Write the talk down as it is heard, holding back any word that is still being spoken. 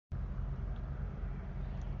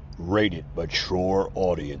Rated mature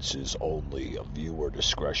audiences only. Viewer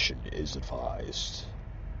discretion is advised.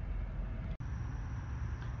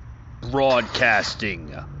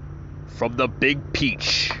 Broadcasting from the Big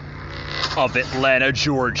Peach of Atlanta,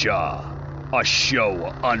 Georgia. A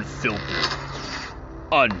show unfiltered,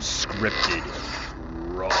 unscripted,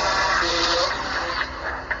 raw.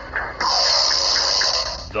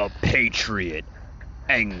 The Patriot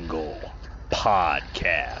Angle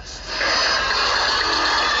Podcast.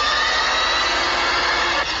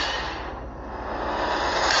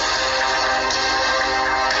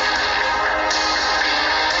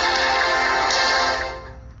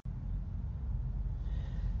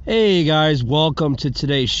 Hey guys, welcome to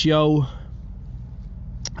today's show.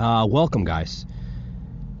 Welcome guys.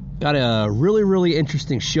 Got a really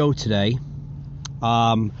interesting show today.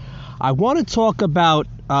 I want to talk about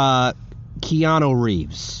Keanu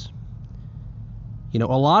Reeves. You know,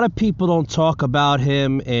 a lot of people don't talk about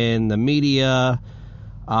him in the media,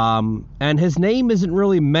 and his name isn't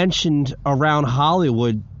really mentioned around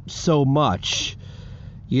Hollywood so much.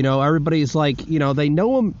 You know, everybody's like, you know, they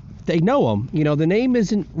know him. You know, the name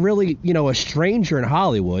isn't really, you know, a stranger in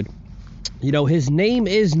Hollywood. You know, his name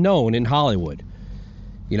is known in Hollywood.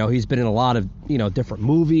 You know, he's been in a lot of, you know, different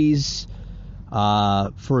movies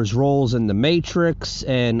for his roles in The Matrix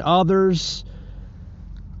and others.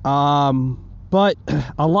 But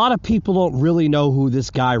a lot of people don't really know who this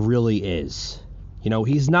guy really is. You know,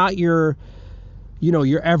 he's not your, you know,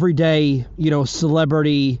 your everyday, you know,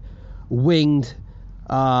 celebrity winged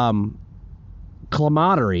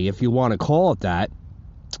camaraderie, if you want to call it that.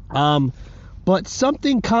 But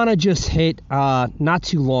something kind of just hit not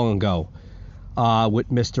too long ago with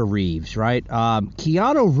Mr. Reeves, right?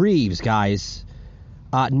 Keanu Reeves, guys,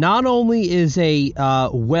 not only is a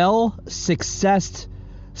well-successed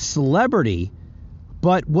celebrity,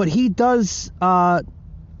 but what he does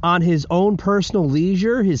on his own personal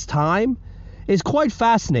leisure, his time, is quite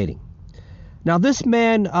fascinating. Now, this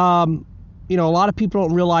man, you know, a lot of people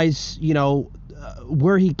don't realize, you know,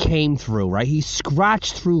 where he came through, right? He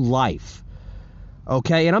scratched through life,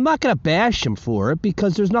 okay? And I'm not going to bash him for it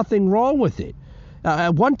because there's nothing wrong with it.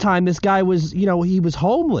 At one time, this guy was, you know, he was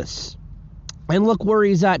homeless. And look where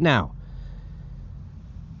he's at now.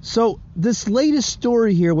 So this latest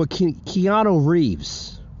story here with Keanu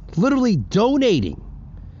Reeves, literally donating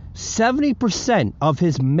 70% of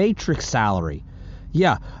his Matrix salary.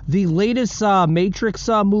 Yeah, the latest Matrix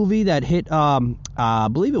movie that hit, I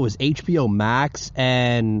believe it was HBO Max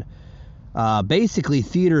and basically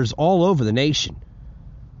theaters all over the nation,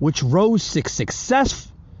 which rose success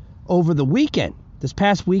over the weekend, this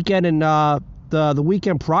past weekend and the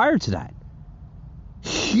weekend prior to that.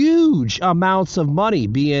 Huge amounts of money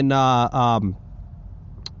being earned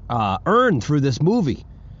through this movie,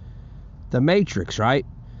 The Matrix, right?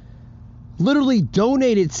 Literally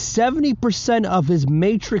donated 70% of his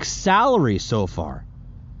Matrix salary so far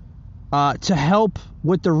to help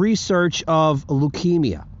with the research of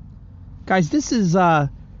leukemia. Guys, this is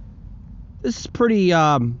pretty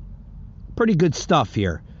good stuff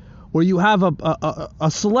here, where you have a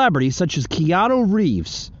celebrity such as Keanu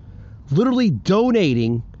Reeves literally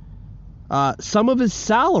donating some of his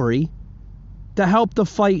salary to help the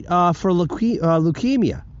fight for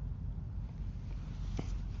leukemia.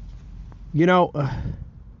 You know,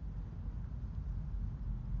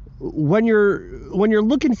 when you're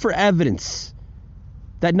looking for evidence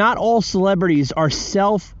that not all celebrities are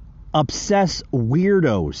self-obsessed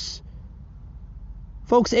weirdos,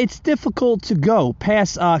 folks, it's difficult to go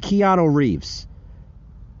past Keanu Reeves.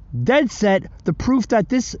 Dead set, the proof that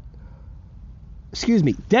this,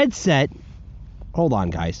 dead set, hold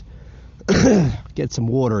on, guys, get some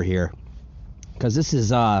water here, because this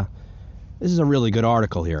is a really good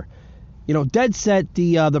article here. You know, dead set,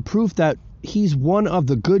 the proof that he's one of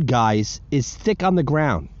the good guys is thick on the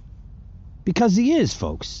ground, because he is,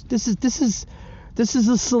 folks. This is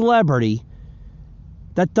a celebrity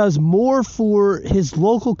that does more for his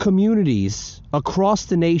local communities across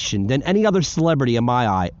the nation than any other celebrity in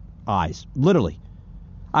my eyes. Literally,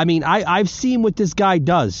 I mean, I've seen what this guy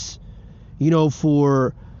does. You know,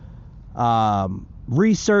 for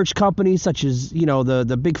research companies such as, you know,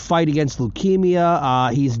 the big fight against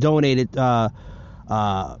leukemia. He's donated a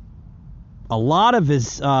lot of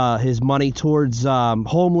his money towards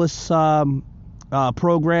homeless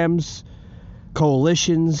programs,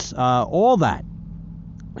 coalitions, all that.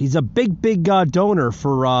 He's a big donor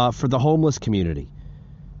for the homeless community.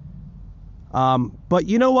 But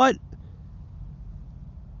you know what?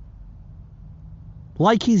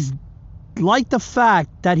 Like the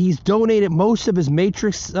fact that he's donated most of his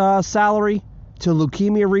Matrix salary to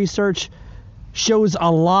leukemia research, shows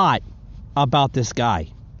a lot about this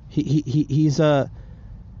guy. He's a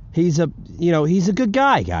good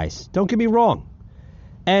guy, guys. Don't get me wrong.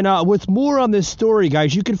 And with more on this story,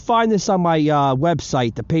 guys, you can find this on my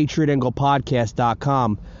website, the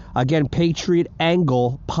PatriotAnglePodcast.com. Again,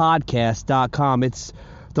 PatriotAnglePodcast.com. It's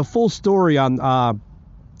the full story on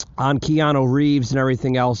Keanu Reeves and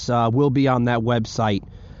everything else will be on that website.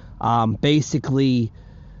 Basically,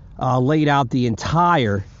 laid out the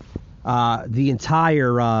entire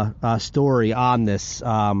story on this,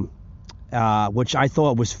 which I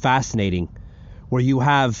thought was fascinating, where you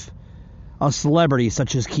have a celebrity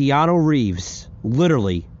such as Keanu Reeves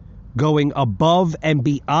literally going above and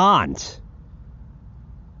beyond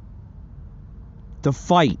the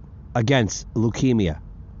fight against leukemia.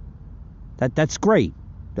 That's great.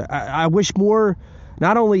 I wish more,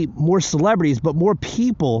 not only more celebrities, but more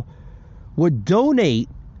people would donate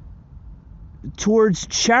towards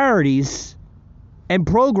charities and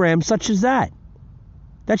programs such as that.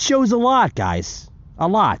 That shows a lot, guys. A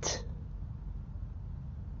lot.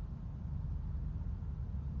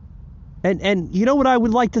 And you know what I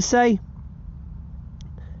would like to say?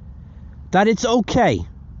 That it's okay,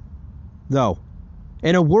 though,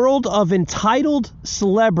 in a world of entitled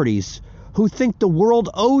celebrities who think the world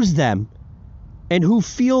owes them and who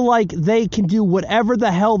feel like they can do whatever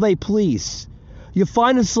the hell they please, you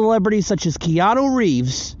find a celebrity such as Keanu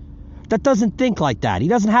Reeves that doesn't think like that. He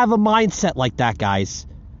doesn't have a mindset like that, guys.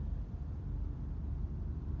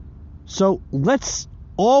 So let's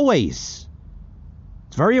always,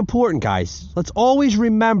 it's very important, guys, let's always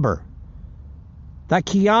remember that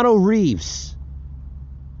Keanu Reeves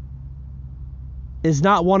is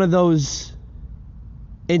not one of those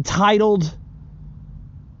entitled,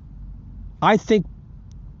 I think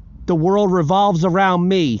the world revolves around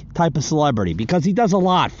me type of celebrity, because he does a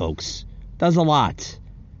lot, folks. Does a lot.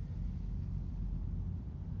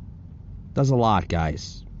 Does a lot,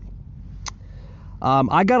 guys.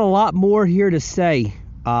 I got a lot more here to say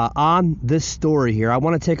on this story here. I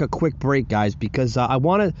want to take a quick break, guys, because I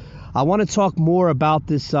want to talk more about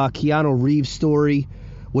this Keanu Reeves story,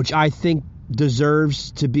 which I think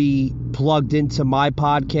deserves to be plugged into my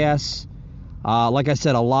podcast. Like I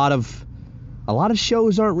said, a lot of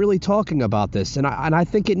shows aren't really talking about this, and I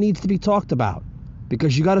think it needs to be talked about,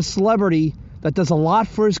 because you got a celebrity that does a lot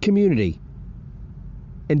for his community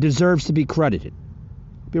and deserves to be credited.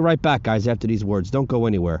 Be right back, guys, after these words. Don't go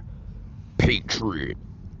anywhere. Patriot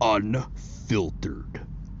Unfiltered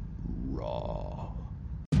Raw.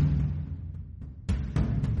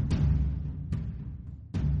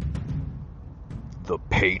 The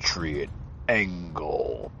Patriot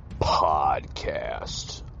Angle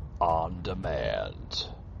Podcast on demand.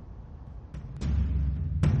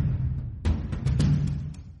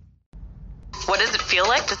 What does it feel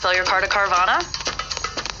like to sell your car to Carvana?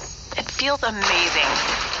 It feels amazing.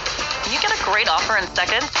 You get a great offer in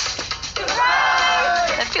seconds.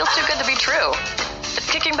 It feels too good to be true. It's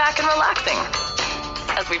kicking back and relaxing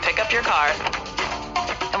as we pick up your car.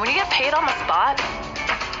 And when you get paid on the spot,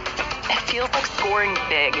 it feels like scoring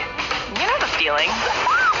big. You know the feeling.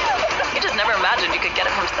 You just never imagined you could get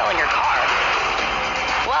it from selling your car.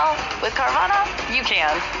 Well, with Carvana, you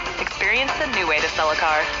can. Experience the new way to sell a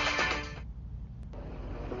car.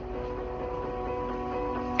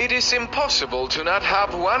 It is impossible to not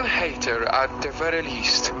have one hater at the very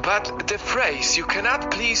least, but the phrase "you cannot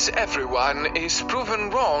please everyone" is proven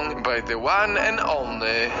wrong by the one and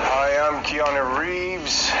only. Hi, I'm Keanu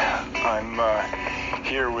Reeves. I'm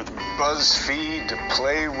here with BuzzFeed to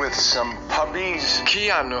play with some puppies.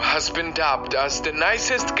 Keanu has been dubbed as the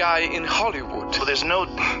nicest guy in Hollywood. Well, there's no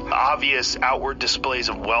obvious outward displays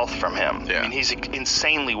of wealth from him. Yeah. I mean, he's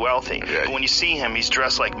insanely wealthy. Yeah. But when you see him, he's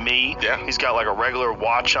dressed like me. Yeah. He's got like a regular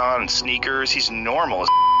watch on and sneakers. He's normal as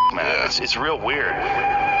man. Yeah. It's real weird.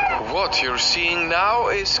 What you're seeing now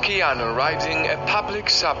is Keanu riding a public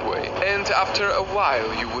subway, and after a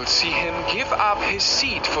while you will see him give up his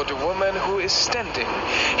seat for the woman who is standing.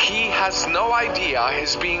 He has no idea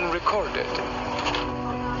he's being recorded.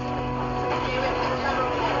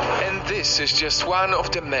 And this is just one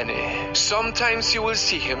of the many. Sometimes you will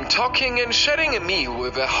see him talking and sharing a meal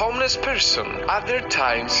with a homeless person. Other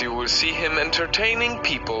times you will see him entertaining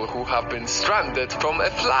people who have been stranded from a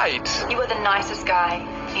flight. You were the nicest guy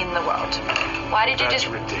in the world. Why did you That's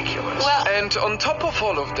just... ridiculous. Well, And on top of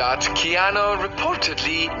all of that, Keanu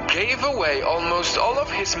reportedly gave away almost all of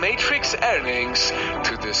his Matrix earnings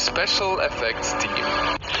to the special effects team.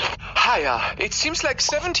 Hiya, it seems like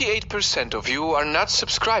 78% of you are not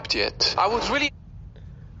subscribed yet. I would really...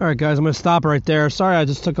 All right, guys, I'm going to stop right there. Sorry, I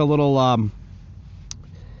just took a little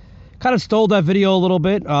kind of stole that video a little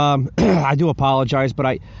bit. I do apologize,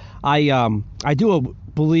 but I do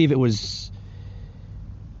believe it was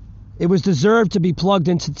deserved to be plugged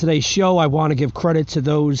into today's show. I want to give credit to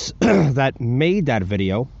those that made that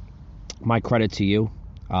video. My credit to you,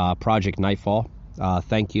 Project Nightfall.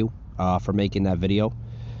 Thank you for making that video.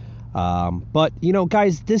 But, you know,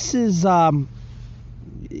 guys, this is...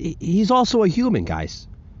 he's also a human, guys.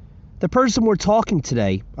 The person we're talking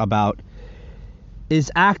today about is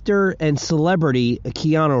actor and celebrity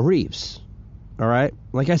Keanu Reeves. All right?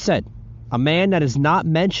 Like I said, a man that is not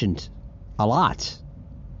mentioned a lot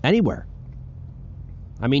anywhere.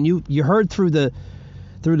 I mean, you heard through the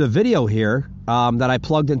video here that I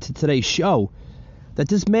plugged into today's show that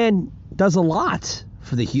this man does a lot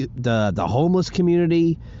for the homeless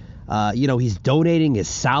community. You know, he's donating his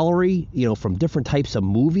salary, you know, from different types of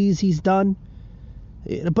movies he's done.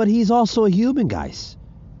 But he's also a human, guys.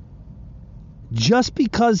 Just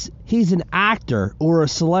because he's an actor or a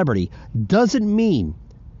celebrity doesn't mean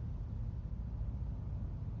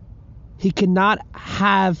he cannot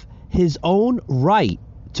have his own right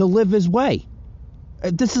to live his way.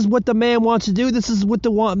 This is what the man wants to do. This is what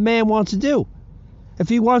the man wants to do. If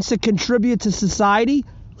he wants to contribute to society,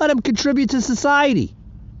 let him contribute to society.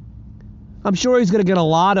 I'm sure he's going to get a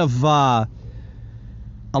lot of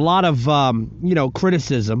you know,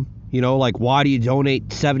 criticism. You know, like, why do you donate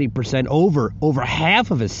 70% over half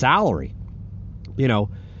of his salary, you know,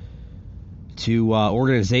 to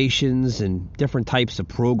organizations and different types of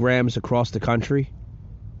programs across the country?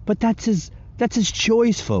 But that's his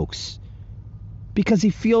choice, folks, because he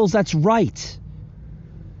feels that's right.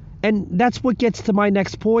 And that's what gets to my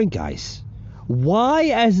next point, guys. Why,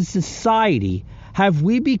 as a society, have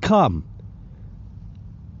we become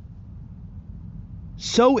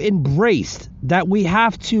so embraced that we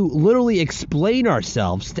have to literally explain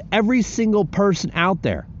ourselves to every single person out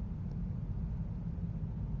there?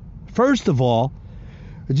 First of all,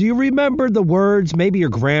 do you remember the words, maybe your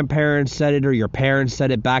grandparents said it or your parents said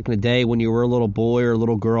it back in the day when you were a little boy or a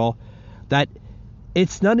little girl, that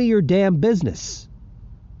it's none of your damn business.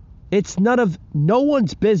 It's no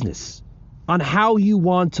one's business on how you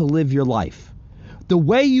want to live your life. The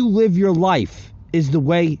way you live your life is the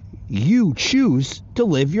way you choose to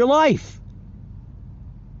live your life.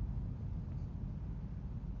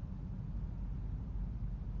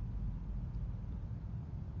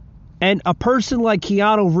 And a person like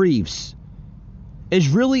Keanu Reeves is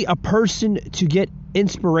really a person to get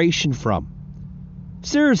inspiration from.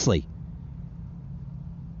 Seriously.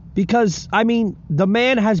 Because, I mean, the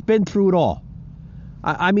man has been through it all.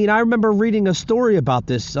 I mean, I remember reading a story about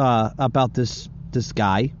this guy,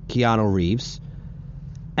 Keanu Reeves.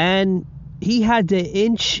 And he had to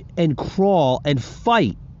inch and crawl and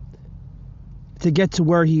fight to get to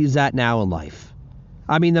where he's at now in life.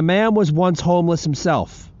 I mean, the man was once homeless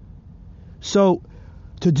himself. So,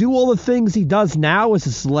 to do all the things he does now as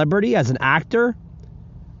a celebrity, as an actor,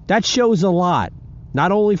 that shows a lot.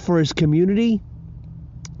 Not only for his community,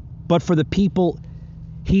 but for the people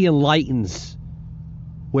he enlightens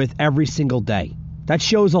with every single day. That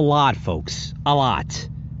shows a lot, folks. A lot.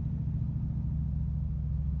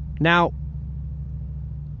 Now,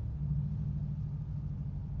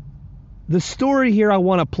 the story here I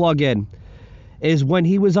want to plug in is when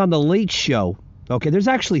he was on The Late Show. Okay, there's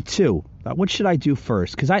actually two. What should I do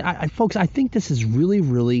first? Because folks, I think this is really,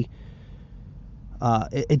 really,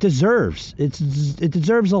 it deserves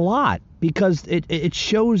a lot, because it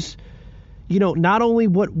shows, you know, not only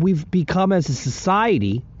what we've become as a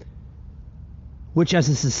society, which as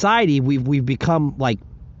a society we've become, like,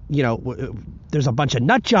 you know, there's a bunch of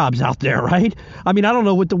nut jobs out there, right? I mean, I don't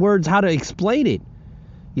know what the words, how to explain it,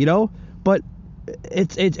 you know, but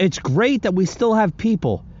it's great that we still have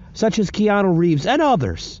people such as Keanu Reeves and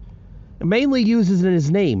others. It mainly uses in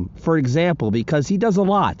his name, for example, because he does a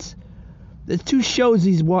lot. The two shows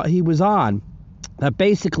he was on that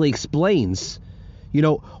basically explains, you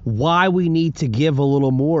know, why we need to give a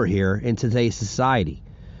little more here in today's society.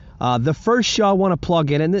 The first show I want to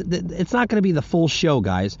plug in, and it's not going to be the full show,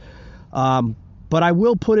 guys, but I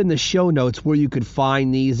will put in the show notes where you could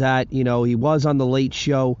find these at. You know, he was on The Late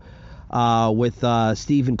Show with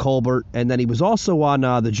Stephen Colbert, and then he was also on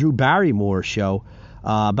the Drew Barrymore show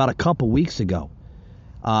about a couple weeks ago,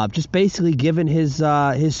 just basically giving his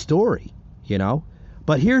story, you know.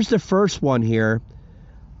 But here's the first one here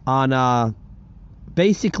on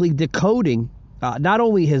basically decoding not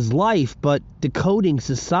only his life, but decoding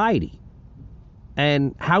society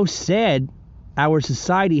and how sad our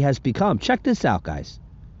society has become. Check this out, guys.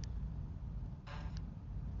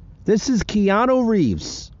 This is Keanu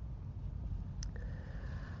Reeves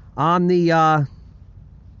on the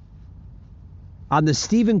on the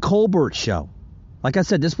Stephen Colbert Show. Like I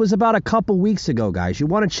said, this was about a couple weeks ago, guys. You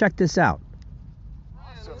want to check this out.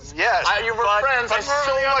 Yes. You were friends. I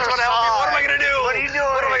so much want to help you. What am I going to do? What are you doing?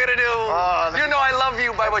 What am I going to do? You know I love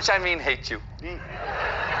you, by which I mean hate you.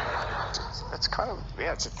 That's kind of,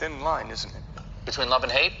 yeah, it's a thin line, isn't it? Between love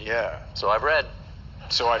and hate? Yeah. So I've read.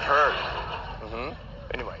 So I've heard. Mm-hmm.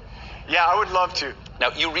 Anyway, yeah, I would love to. Now,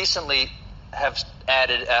 you recently have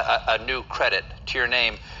added a new credit to your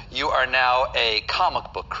name. You are now a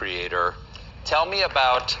comic book creator. Tell me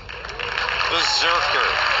about Berserker.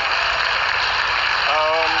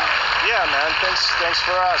 Yeah, man, thanks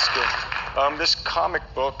for asking. This comic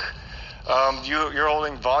book, you're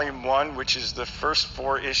holding volume 1, which is the first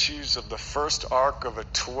 4 issues of the first arc of a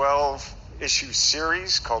 12-issue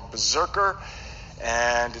series called Berserker.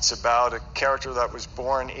 And it's about a character that was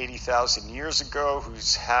born 80,000 years ago,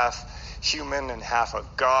 who's half human and half a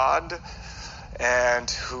god, and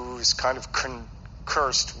who's kind of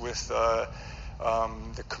cursed with the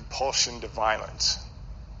compulsion to violence.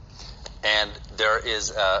 And there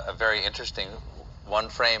is a very interesting one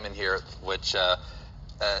frame in here, which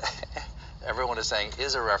everyone is saying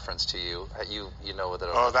is a reference to you. You know what it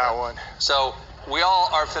is. Oh, that one. So we all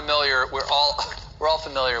are familiar. We're all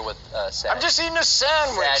familiar with Sad. I'm just eating a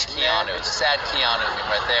sandwich. Sad Keanu. Man. Sad Keanu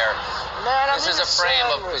right there. Man, this is a frame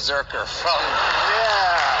of Berserker from.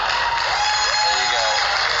 Yeah. There you go.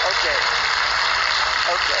 Okay.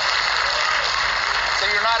 So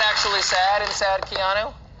you're not actually sad in Sad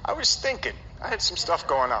Keanu? I was thinking. I had some stuff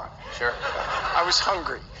going on. Sure. I was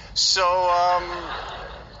hungry. So,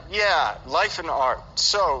 yeah, life and art.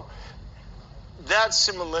 So, that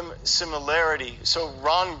similarity. So,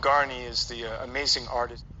 Ron Garney is the amazing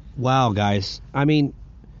artist. Wow, guys. I mean,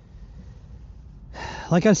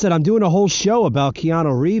 like I said, I'm doing a whole show about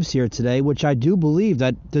Keanu Reeves here today, which I do believe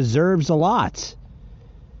that deserves a lot.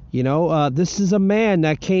 You know, this is a man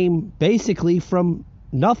that came basically from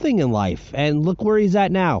nothing in life, and look where he's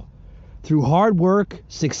at now. Through hard work,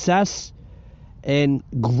 success, and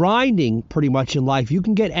grinding pretty much in life, you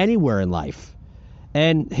can get anywhere in life.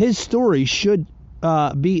 And his story should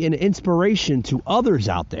be an inspiration to others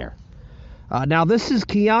out there. Now, this is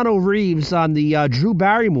Keanu Reeves on the Drew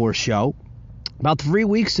Barrymore show about 3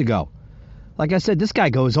 weeks ago. Like I said, this guy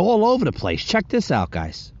goes all over the place. Check this out,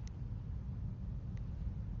 guys.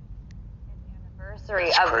 Anniversary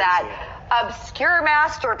of that obscure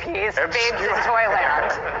masterpiece, Babes in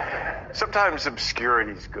Toyland. Sometimes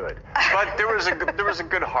obscurity's good, but there was a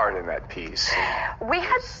good heart in that piece. We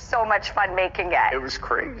had so much fun making it. It was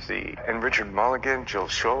crazy. And Richard Mulligan, Jill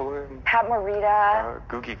Sholin, Pat Morita,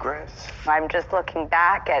 Googie Grass. I'm just looking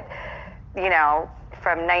back at,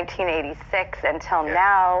 from 1986 until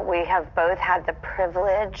now, we have both had the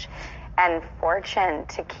privilege and fortune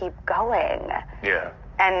to keep going. Yeah.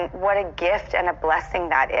 And what a gift and a blessing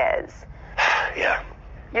that is. Yeah.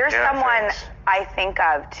 You're someone thanks. I think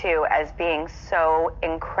of, too, as being so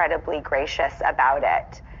incredibly gracious about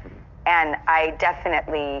it. And I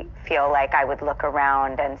definitely feel like I would look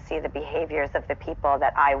around and see the behaviors of the people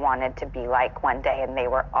that I wanted to be like one day, and they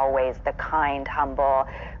were always the kind, humble,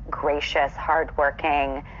 gracious,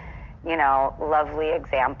 hardworking, lovely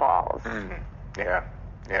examples. Yeah.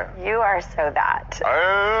 You are so that.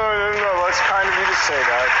 Well, it's kind of you to say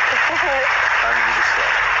that.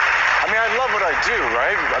 I mean, I love what I do,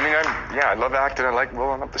 right? I mean, I love acting. I like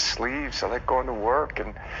rolling up the sleeves. I like going to work,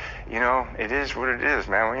 and it is what it is,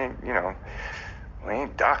 man. We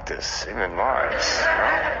ain't doctors saving lives,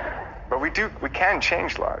 But we can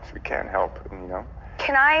change lives. We can help,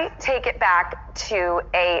 Can I take it back to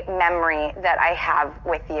a memory that I have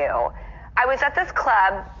with you? I was at this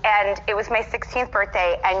club, and it was my 16th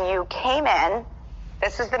birthday, and you came in.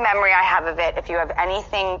 This is the memory I have of it. If you have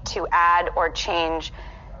anything to add or change,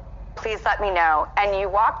 please let me know. And you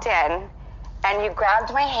walked in, and you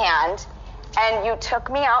grabbed my hand, and you took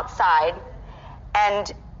me outside,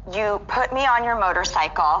 and you put me on your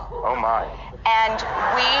motorcycle. Oh, my. And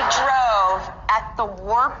we drove at the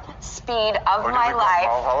warp speed of my life.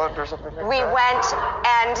 Or something like we that? went,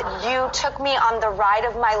 and you took me on the ride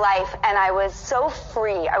of my life, and I was so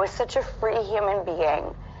free. I was such a free human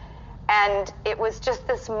being. And it was just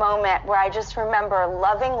this moment where I just remember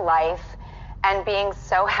loving life and being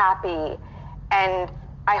so happy. And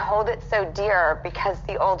I hold it so dear because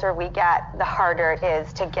the older we get, the harder it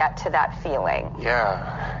is to get to that feeling.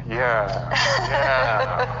 Yeah.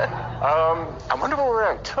 I wonder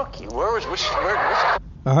where I took you. Where?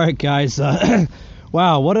 All right, guys.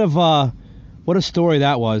 Wow, what a story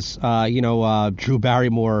that was. Drew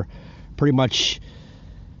Barrymore pretty much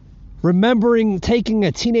remembering taking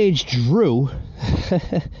a teenage Drew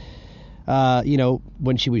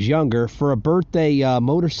when she was younger, for a birthday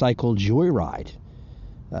motorcycle joyride.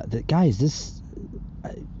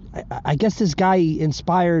 I guess this guy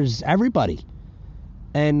inspires everybody.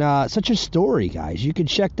 And such a story, guys. You can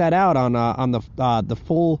check that out on the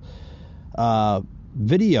full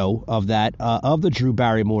video of that of the Drew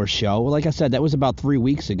Barrymore show. Like I said, that was about 3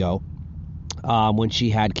 weeks ago when she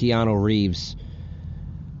had Keanu Reeves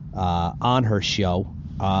on her show.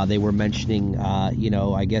 They were mentioning,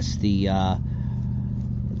 I guess the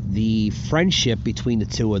friendship between the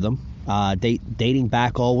two of them, dating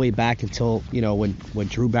back all the way back until when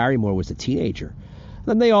Drew Barrymore was a teenager.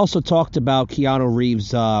 Then they also talked about Keanu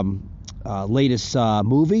Reeves' latest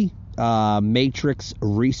movie, Matrix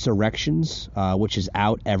Resurrections, which is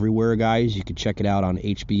out everywhere, guys. You can check it out on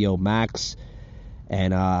HBO Max,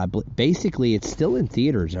 and basically it's still in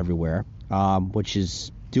theaters everywhere, which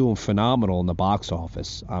is doing phenomenal in the box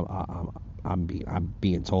office. I'm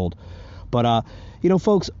being told, but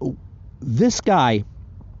folks, this guy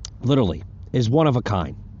literally is one of a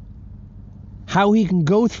kind. How he can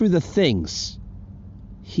go through the things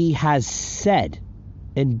he has said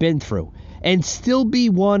and been through and still be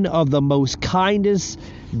one of the most kindest,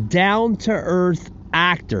 down-to-earth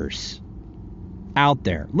actors out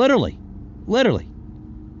there. Literally.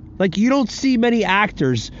 Like, you don't see many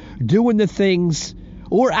actors doing the things,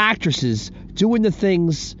 or actresses doing the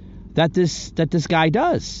things that this guy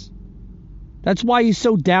does. That's why he's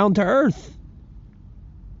so down-to-earth.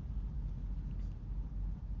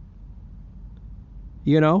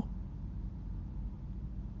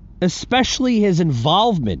 Especially his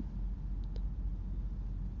involvement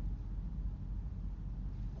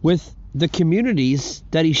with the communities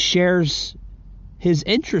that he shares his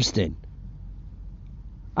interest in.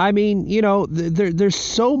 I mean, there's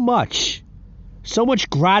so much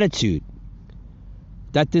gratitude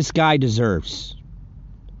that this guy deserves.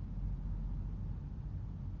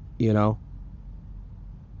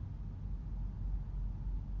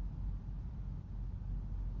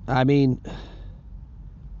 I mean,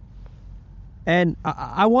 and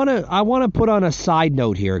I want to put on a side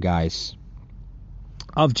note here, guys,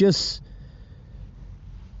 of just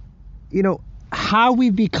how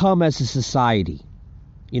we've become as a society,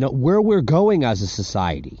 where we're going as a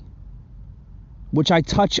society, which I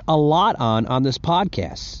touch a lot on this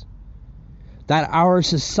podcast, that our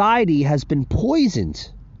society has been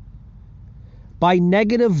poisoned by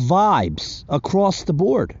negative vibes across the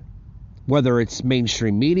board, whether it's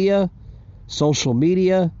mainstream media, social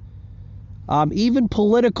media, even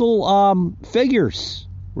political figures,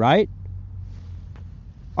 right?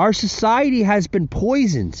 Our society has been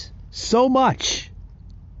poisoned so much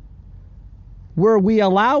where we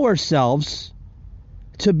allow ourselves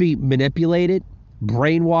to be manipulated,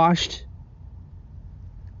 brainwashed,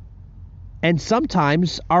 and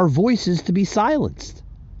sometimes our voices to be silenced.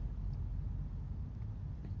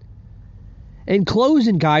 In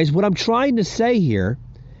closing, guys, what I'm trying to say here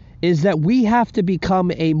is that we have to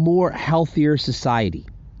become a more healthier society.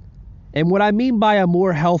 And what I mean by a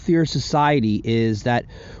more healthier society is that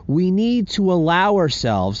we need to allow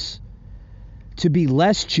ourselves to be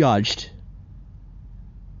less judged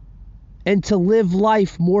and to live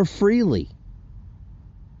life more freely.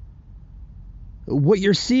 What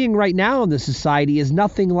you're seeing right now in the society is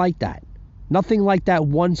nothing like that. Nothing like that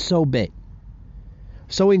one so bit.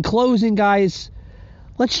 So in closing, guys,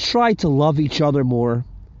 let's try to love each other more.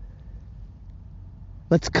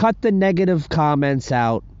 Let's cut the negative comments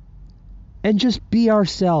out and just be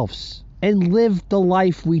ourselves and live the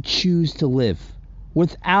life we choose to live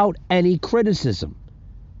without any criticism.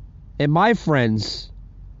 And my friends,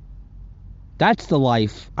 that's the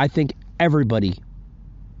life I think everybody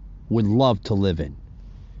would love to live in.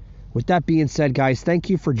 With that being said, guys, thank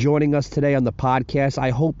you for joining us today on the podcast. I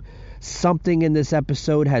hope something in this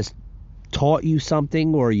episode has taught you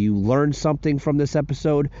something, or you learned something from this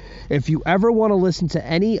episode. If you ever want to listen to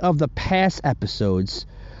any of the past episodes,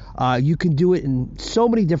 you can do it in so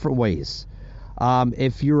many different ways.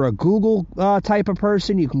 If you're a Google type of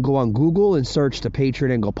person, you can go on Google and search the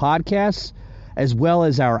Patriot Angle Podcasts, as well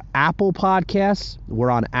as our Apple Podcasts.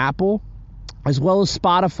 We're on Apple, as well as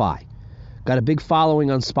Spotify. Got a big following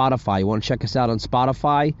on Spotify. You want to check us out on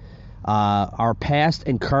Spotify? Our past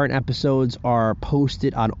and current episodes are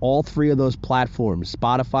posted on all three of those platforms,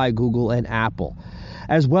 Spotify, Google, and Apple,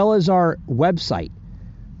 as well as our website,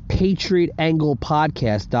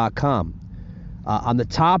 patriotanglepodcast.com. On the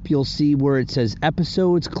top, you'll see where it says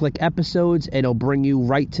episodes. Click episodes, and it'll bring you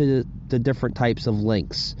right to the different types of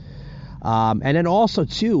links. And then also,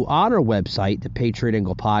 too, on our website, the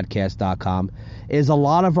patriotanglepodcast.com, is a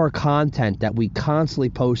lot of our content that we constantly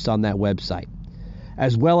post on that website.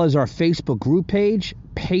 as well as our Facebook group page,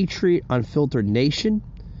 Patriot Unfiltered Nation.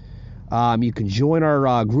 You can join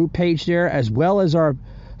our group page there, as well as our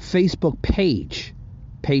Facebook page,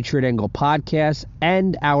 Patriot Angle Podcast,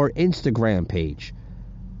 and our Instagram page,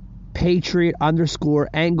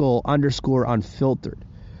 Patriot_Angle_Unfiltered.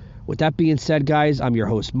 With that being said, guys, I'm your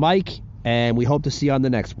host, Mike, and we hope to see you on the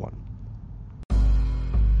next one.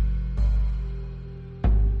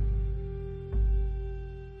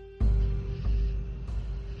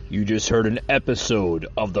 You just heard an episode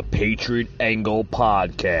of the Patriot Angle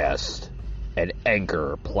Podcast, an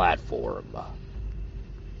Anchor platform.